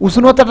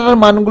উষ্ণতাটার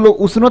মানগুলো,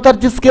 উষ্ণতার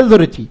যে স্কেল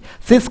ধরেছি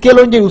সেই স্কেল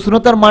অনুযায়ী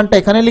উষ্ণতার মানটা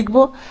এখানে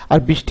লিখবো, আর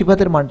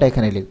বৃষ্টিপাতের মানটা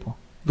এখানে লিখবো।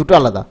 দুটো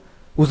আলাদা,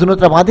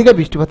 উষ্ণতা বাঁ দিকে,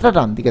 বৃষ্টিপাতটা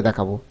ডান দিকে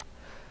দেখাবো।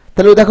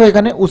 তাহলে দেখো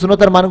এখানে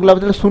উষ্ণতার মানগুলো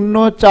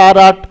 0 4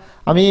 8,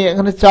 আমি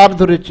এখানে 4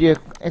 ধরেছি,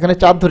 এখানে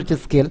 4 ধরেছি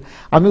স্কেল।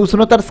 আমি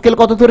উষ্ণতার স্কেল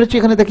কত ধরেছি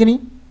এখানে দেখিনি,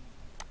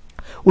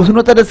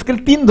 উষ্ণতার স্কেল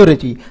 3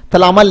 ধরেছি।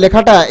 তাহলে আমার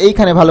লেখাটা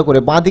এইখানে ভালো করে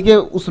বাঁ দিকে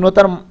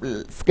উষ্ণতার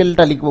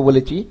স্কেলটা লিখবো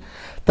বলেছি,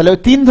 তাহলে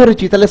 3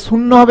 ধরেছি, তাহলে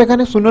 0 হবে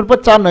এখানে, 0-এর পর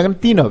 4 নয়, এখানে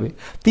 3 হবে।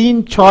 3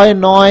 6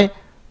 9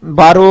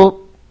 12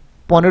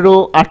 15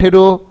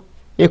 18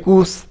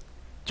 21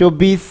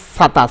 24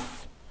 27,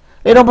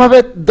 এরকম ভাবে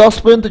 10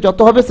 পর্যন্ত যত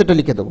হবে সেটা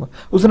লিখে দেবো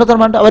উষ্ণতার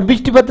মানটা। আবার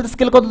বৃষ্টিপাতের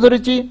স্কেল কত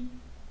ধরেছি,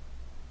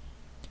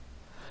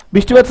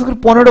 বৃষ্টিপাতের স্কেল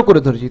 15 করে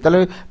ধরেছি। তাহলে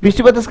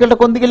বৃষ্টিপাতের স্কেলটা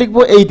কোন দিকে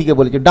লিখবো, এই দিকে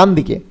বলেছি, ডান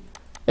দিকে,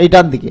 এই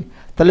ডান দিকে।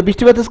 তাহলে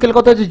বৃষ্টিপাতের স্কেল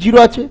কত আছে, 0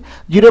 আছে,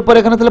 0-এর পর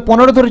এখানে তাহলে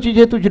 15 ধরেছি,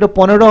 যেহেতু 0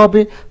 15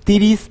 হবে।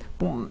 30,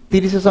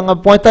 30-এর সঙ্গে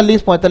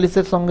 45,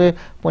 45-এর সঙ্গে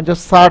 50,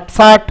 60,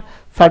 60,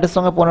 60-এর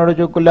সঙ্গে 15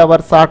 যোগ করলে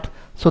আবার 60,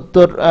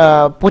 70,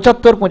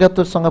 75,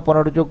 75-এর সঙ্গে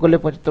 15 যোগ করলে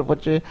 75,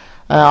 25,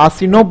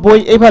 80, 90,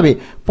 এইভাবে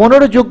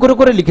 15 যোগ করে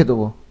করে লিখে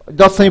দেবো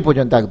 10 সেমি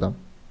পর্যন্ত একদম।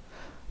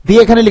 দিয়ে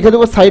এখানে লিখে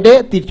দেবো সাইডে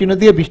তীর চিহ্ন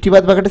দিয়ে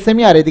বৃষ্টিপাত ব্র্যাকেটে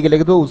সেমি, আর এদিকে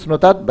লিখে দেবো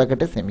উষ্ণতা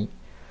ব্র্যাকেটে সেমি।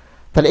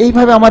 তাহলে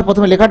এইভাবে আমার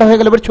প্রথমে লেখাটা হয়ে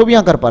গেল। এবার ছবি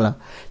আঁকার পালা।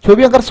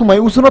 ছবি আঁকার সময়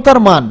উষ্ণতার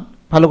মান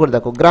ভালো করে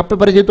দেখো, গ্রাফ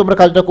পেপারে যেহেতু আমরা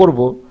কাজটা করব,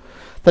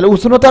 তাহলে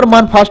উষ্ণতার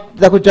মান ফার্স্ট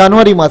দেখো,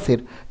 জানুয়ারি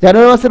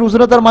মাসের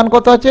উষ্ণতার মান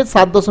কত আছে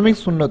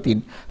 7.03।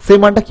 সেই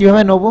মানটা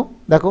কিভাবে নেবো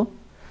দেখো।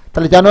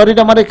 তাহলে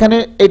জানুয়ারিটা আমার এখানে,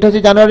 এটা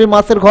হচ্ছে জানুয়ারি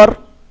মাসের ঘর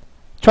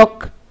ছক।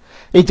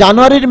 এই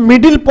জানুয়ারির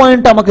মিডিল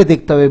পয়েন্ট আমাকে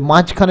দেখতে হবে,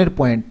 মাঝখানের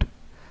পয়েন্ট।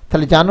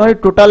 তাহলে জানুয়ারির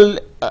টোটাল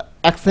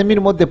 1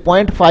 সেমির মধ্যে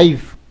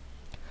 0.5,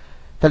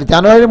 তাহলে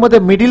জানুয়ারির মধ্যে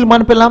মিডিল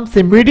মান পেলাম।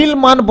 সেই মিডিল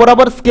মান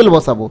বরাবর স্কেল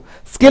বসাবো,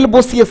 স্কেল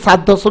বসিয়ে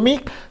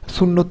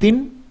 7.03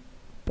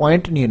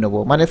 পয়েন্ট নিয়ে নেবো,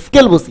 মানে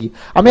স্কেল বসিয়ে।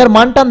 আমি আর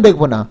মান টান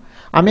দেখবো না,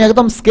 আমি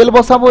একদম স্কেল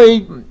বসাবো, এই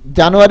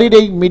জানুয়ারির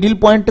এই মিডিল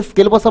পয়েন্টে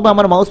স্কেল বসাবো,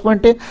 আমার মাউস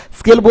পয়েন্টে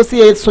স্কেল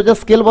বসিয়ে এই সোজা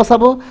স্কেল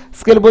বসাবো,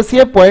 স্কেল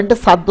বসিয়ে পয়েন্টে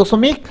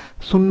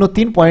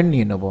 7.03 পয়েন্ট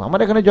নিয়ে নেবো। আমার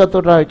এখানে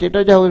যতটা হয়েছে, এটা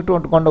যা হোক একটু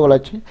গন্ডগোল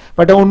আছে,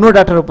 বাট এটা অন্য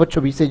ডাটার উপর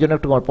ছবি, সেই জন্য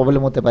একটু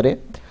প্রবলেম হতে পারে।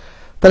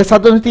 তাহলে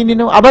 7.03 নিয়ে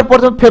নেবো। আবার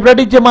প্রথম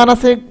ফেব্রুয়ারির যে মান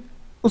আছে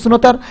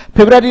উষ্ণতার,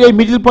 ফেব্রুয়ারির এই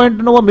মিডিল পয়েন্ট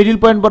নেবো, মিডিল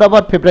পয়েন্ট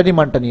বরাবর ফেব্রুয়ারি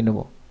মানটা নিয়ে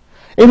নেবো।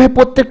 এইভাবে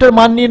প্রত্যেকটার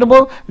মান নিয়ে নেবো,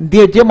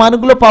 দিয়ে যে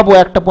মানগুলো পাবো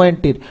একটা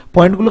পয়েন্টের,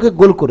 পয়েন্টগুলোকে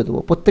গোল করে দেবো।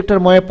 প্রত্যেকটার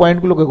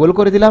পয়েন্টগুলোকে গোল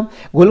করে দিলাম।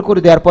 গোল করে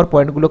দেওয়ার পর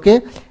পয়েন্টগুলোকে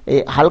এই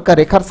হালকা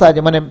রেখার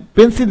সাহায্যে, মানে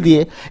পেন্সিল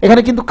দিয়ে,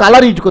 এখানে কিন্তু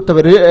কালার ইউজ করতে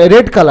হবে,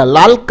 রেড কালার,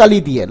 লাল কালি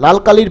দিয়ে, লাল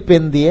কালির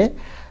পেন দিয়ে,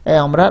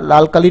 আমরা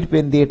লাল কালির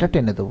পেন দিয়ে এটা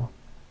টেনে দেবো।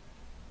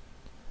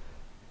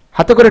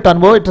 হাতে করে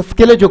টানবো, এটা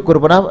স্কেলে যোগ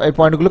করবো না, এই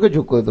পয়েন্টগুলোকে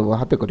যোগ করে দেবো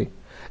হাতে করে।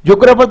 যোগ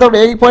করার পর তারপরে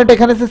এই পয়েন্ট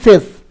এখানে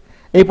শেষ,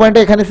 এই পয়েন্টটা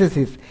এখানে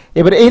শেষ।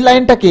 এবার এই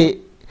লাইনটাকে,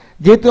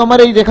 যেহেতু আমার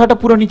এই রেখাটা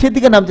পুরো নিচের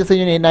দিকে নামছে, সেই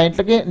জন্য এই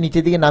লাইনটাকে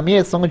নিচের দিকে নামিয়ে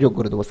এর সঙ্গে যোগ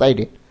করে দেবো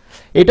সাইডে।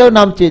 এটাও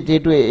নামছে,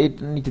 যেহেতু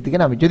নিচের দিকে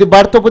নামি, যদি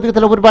বাড়তো উপর দিকে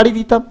তাহলে উপরে বাড়িয়ে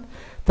দিতাম।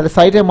 তাহলে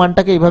সাইডের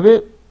মানটাকে এইভাবে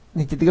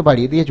নিচের দিকে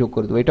বাড়িয়ে দিয়ে যোগ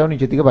করে দেবো, এটাও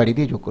নিচের দিকে বাড়িয়ে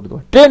দিয়ে যোগ করে দেবো,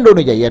 ট্রেন্ড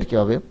অনুযায়ী আর কি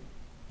হবে।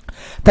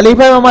 তাহলে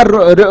এইভাবে আমার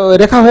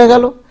রেখা হয়ে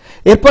গেল।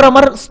 এরপর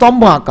আমার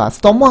স্তম্ভ আঁকা।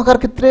 স্তম্ভ আঁকার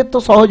ক্ষেত্রে তো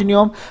সহজ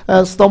নিয়ম,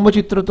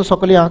 স্তম্ভচিত্র তো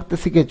সকলেই আঁকতে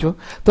শিখেছো।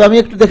 তো আমি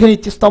একটু দেখে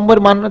নিচ্ছি স্তম্ভের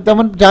মান।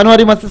 যেমন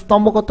জানুয়ারি মাসের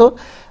স্তম্ভ কত,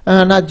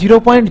 না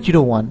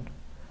 0.01।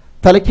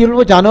 তাহলে কি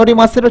বলবো, জানুয়ারি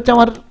মাসের হচ্ছে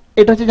আমার,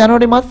 এটা হচ্ছে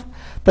জানুয়ারি মাস।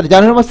 তাহলে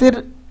জানুয়ারি মাসের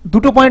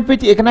দুটো পয়েন্ট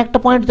পেয়েছি, এখানে একটা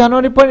পয়েন্ট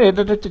জানুয়ারি পয়েন্ট,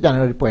 এটা হচ্ছে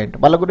জানুয়ারি পয়েন্ট।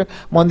 ভালো করে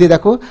মন দিয়ে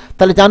দেখো।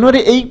 তাহলে জানুয়ারি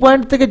এই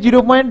পয়েন্ট থেকে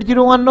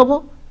 0.01 নেবো,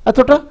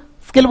 এতটা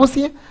স্কেল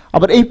বসিয়ে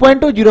আবার এই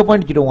পয়েন্টও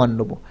 0.01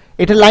 নেবো,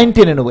 এটা লাইন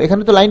টেনে নেবো।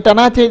 এখানে তো লাইন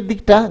টানা আছে এই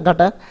দিকটা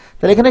গাটা,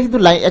 তাহলে এখানে কিন্তু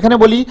লাইন, এখানে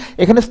বলি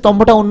এখানে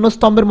স্তম্ভটা অন্য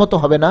স্তম্ভের মতো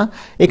হবে না,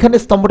 এখানে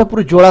স্তম্ভটা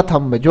পুরো জোড়া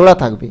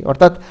থাকবে,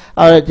 অর্থাৎ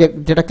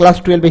যেটা ক্লাস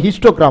 12-এ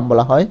হিস্টোগ্রাম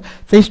বলা হয়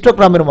সেই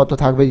হিস্টোগ্রামের মতো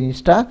থাকবে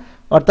জিনিসটা,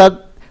 অর্থাৎ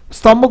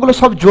স্তম্ভগুলো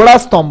সব জোড়া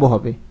স্তম্ভ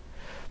হবে।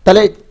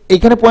 তাহলে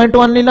এইখানে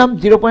 0.1 নিলাম,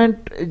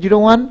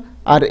 0.01,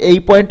 আর এই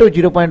পয়েন্টও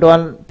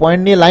 0.1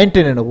 পয়েন্ট নিয়ে লাইন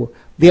টেনে নেবো,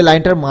 দিয়ে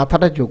লাইনটার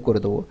মাথাটা যোগ করে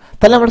দেবো,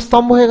 তাহলে আমার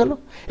স্তম্ভ হয়ে গেল।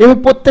 এবার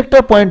প্রত্যেকটা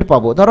পয়েন্ট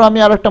পাবো। ধরো আমি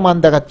আর একটা মান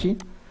দেখাচ্ছি,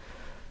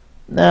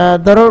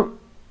 ধরো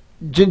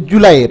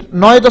জুলাইয়ের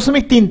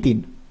 9.33,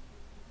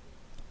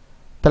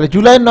 তাহলে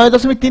জুলাইয়ের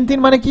 9.33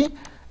 মানে কি,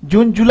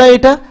 জুন জুলাই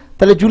এটা,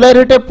 তাহলে জুলাইয়ের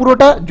এটা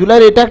পুরোটা,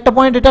 জুলাইয়ের এটা একটা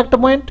পয়েন্ট, এটা একটা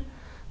পয়েন্ট,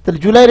 তাহলে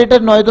জুলাইয়ের এটা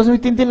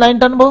 9.33 লাইন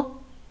টানবো,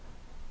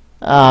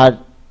 আর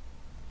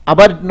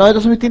আবার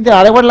 9.33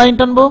 আরেকবার লাইন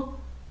টানবো,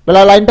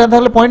 বেলা লাইন টান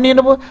থাকলে পয়েন্ট নিয়ে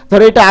নেবো।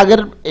 ধরো এটা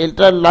আগের,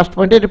 এটা লাস্ট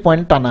পয়েন্টে এটা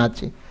পয়েন্ট টানা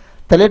আছে,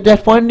 তাহলে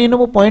জাস্ট পয়েন্ট নিয়ে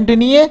নেবো, পয়েন্টে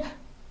নিয়ে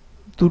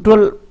দুটো,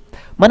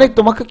 মানে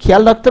তোমাকে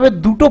খেয়াল রাখতে হবে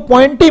দুটো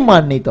পয়েন্টেই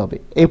মান নিতে হবে,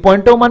 এই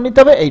পয়েন্টেও মান নিতে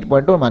হবে, এই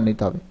পয়েন্টেও মান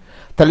নিতে হবে,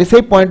 তাহলে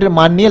সেই পয়েন্টের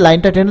মান নিয়ে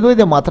লাইনটা টেনে দেবো,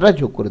 দিয়ে মাথাটা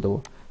যোগ করে দেবো,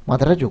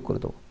 মাথাটা যোগ করে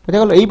দেবো, বুঝা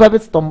গেল? এইভাবে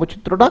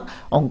স্তম্ভচিত্রটা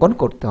অঙ্কন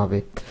করতে হবে।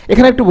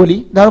 এখানে একটু বলি,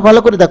 ধরো ভালো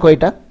করে দেখো,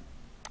 এটা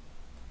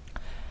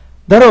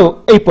ধরো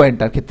এই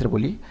পয়েন্টটার ক্ষেত্রে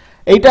বলি,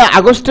 এইটা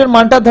আগস্টের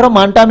মানটা, ধরো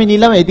মানটা আমি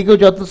নিলাম, এইদিকেও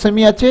যত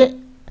সেমি আছে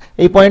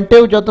এই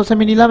পয়েন্টেও যত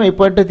সেমি নিলাম, এই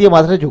পয়েন্টটা দিয়ে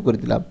মাথাটা যোগ করে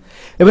দিলাম।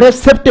 এবারে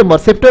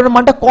সেপ্টেম্বরের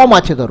মানটা কম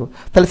আছে ধরো,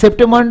 তাহলে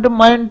সেপ্টেম্বরের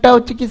মানটা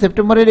হচ্ছে কি,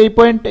 সেপ্টেম্বরের এই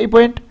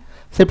পয়েন্ট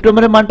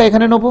সেপ্টেম্বরের মানটা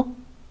এখানে নেবো,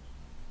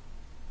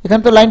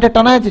 এখানে তো লাইনটা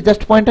টানা আছে,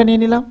 জাস্ট পয়েন্টটা নিয়ে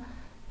নিলাম,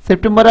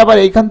 সেপ্টেম্বরে আবার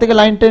এইখান থেকে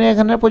লাইন টেনে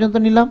এখানে পর্যন্ত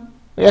নিলাম,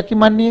 একই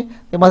মান নিয়ে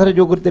মাথাটা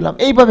যোগ করে দিলাম।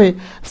 এইভাবে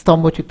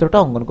স্তম্ভচিত্রটা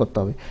অঙ্কন করতে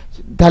হবে।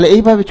 তাহলে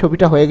এইভাবে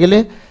ছবিটা হয়ে গেলে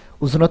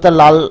উষ্ণতা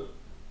লাল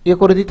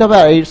করে দিতে হবে,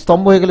 আর এই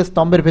স্তম্ভ হয়ে গেলে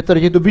স্তম্ভের ভেতরে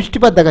যেহেতু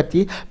বৃষ্টিপাত দেখাচ্ছি,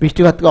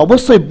 বৃষ্টিপাতকে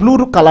অবশ্যই ব্লু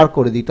কালার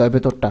করে দিতে হবে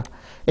ভেতরটা,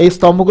 এই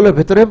স্তম্ভগুলোর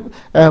ভেতরে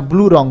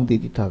ব্লু রং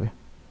দিয়ে দিতে হবে,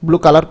 ব্লু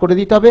কালার করে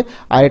দিতে হবে,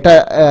 আর এটা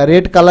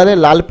রেড কালারে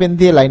লাল পেন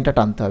দিয়ে লাইনটা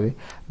টানতে হবে,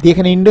 দিয়ে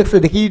এখানে ইন্ডেক্সে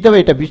দেখিয়ে দিতে হবে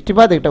এটা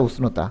বৃষ্টিপাত, এটা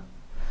উষ্ণতা,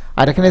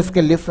 আর এখানে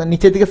স্কেল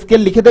নিচের দিকে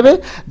স্কেল লিখে দেবে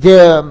যে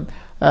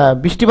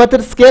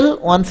বৃষ্টিপাতের স্কেল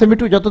 1 সেমি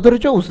টু যত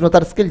ধরেছ,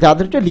 উষ্ণতার স্কেল যা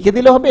ধরেছ লিখে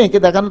দিলে হবে, এঁকে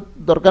দেখানোর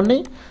দরকার নেই,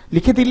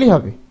 লিখে দিলেই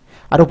হবে।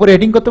 আর উপরে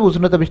হেডিং করতে হবে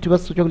উষ্ণতা বৃষ্টিপাত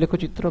সূচক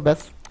লেখচিত্র, ব্যাস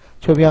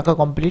ছবি আঁকা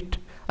কমপ্লিট।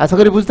 আশা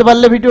করি বুঝতে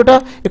পারলে, ভিডিওটা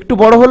একটু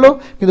বড় হলো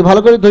কিন্তু ভালো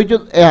করে ধৈর্য।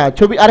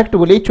 ছবি আরেকটু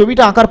বলি, এই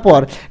ছবিটা আঁকার পর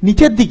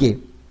নিচের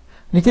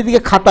দিকে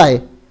খাতায়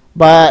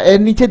বা এর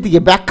নিচের দিকে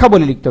ব্যাখ্যা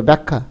বলে লিখতে হবে,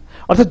 ব্যাখ্যা,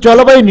 অর্থাৎ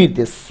জলবায়ু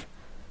নির্দেশ,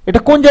 এটা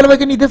কোন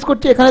জলবায়ুকে নির্দেশ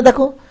করছে। এখানে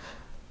দেখো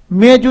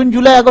মে জুন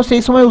জুলাই আগস্ট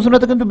এই সময়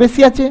উষ্ণতা কিন্তু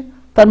বেশি আছে,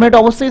 তার মানে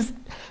এটা অবশ্যই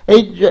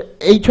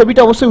এই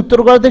ছবিটা অবশ্যই উত্তর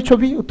গোলার্ধের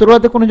ছবি, উত্তর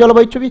গোলার্ধের কোনো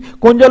জলবায়ুর ছবি,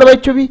 কোন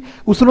জলবায়ুর ছবি।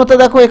 উষ্ণতা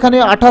দেখো এখানে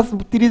 28,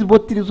 30,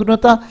 32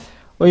 উষ্ণতা,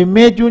 ওই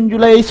মে জুন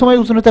জুলাই এই সময়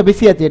উষ্ণতা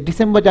বেশি আছে,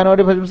 ডিসেম্বর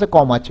জানুয়ারি ফেব্রুয়ারি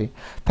কম আছে,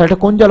 তাহলে এটা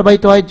কোন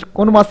জলবায়ুতে হয়,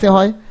 কোন মাসে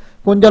হয়,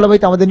 কোন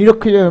জলবায়ুতে, আমাদের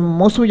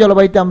মৌসুমী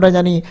জলবায়ুতে আমরা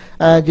জানি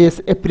যে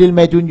April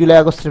May June July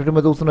August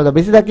সেপ্টেম্বরে উষ্ণতা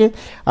বেশি থাকে,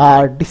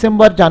 আর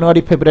ডিসেম্বর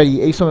জানুয়ারি ফেব্রুয়ারি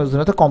এই সময়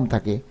উষ্ণতা কম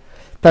থাকে।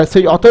 তার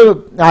সেই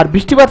আর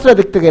বৃষ্টিপাতটা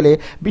দেখতে গেলে,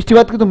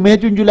 বৃষ্টিপাত কিন্তু মে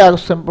জুন জুলাই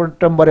আগস্ট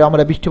সেপ্টেম্বরে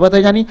আমরা বৃষ্টিপাত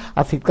হয় জানি,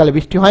 আর শীতকালে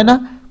বৃষ্টি হয় না,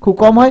 খুব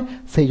কম হয়,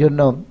 সেই জন্য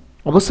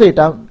অবশ্যই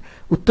এটা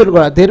উত্তর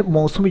গোলার্ধের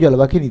মৌসুমী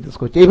জলবায়ুকে নির্দেশ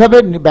করছে। এইভাবে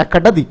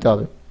ব্যাখ্যাটা দিতে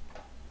হবে।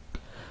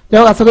 যাই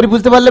হোক, আশা করি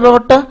বুঝতে পারলে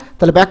ব্যাপারটা।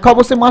 তাহলে ব্যাখ্যা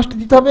অবশ্যই মাস্ট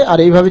দিতে হবে, আর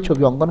এইভাবে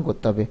ছবি অঙ্কন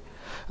করতে হবে।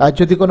 আর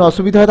যদি কোনো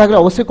অসুবিধা হয়ে থাকলে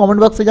অবশ্যই কমেন্ট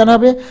বক্সে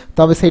জানাবে,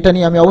 তবে সেটা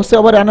নিয়ে আমি অবশ্যই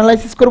আবার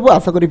অ্যানালাইসিস করব।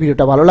 আশা করি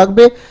ভিডিওটা ভালো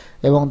লাগবে,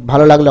 এবং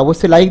ভালো লাগলে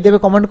অবশ্যই লাইক দেবে,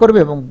 কমেন্ট করবে,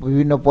 এবং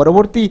বিভিন্ন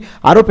পরবর্তী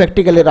আরও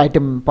প্র্যাকটিক্যালের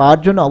আইটেম পাওয়ার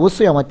জন্য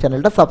অবশ্যই আমার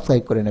চ্যানেলটা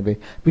সাবস্ক্রাইব করে নেবে।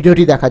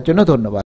 ভিডিওটি দেখার জন্য ধন্যবাদ।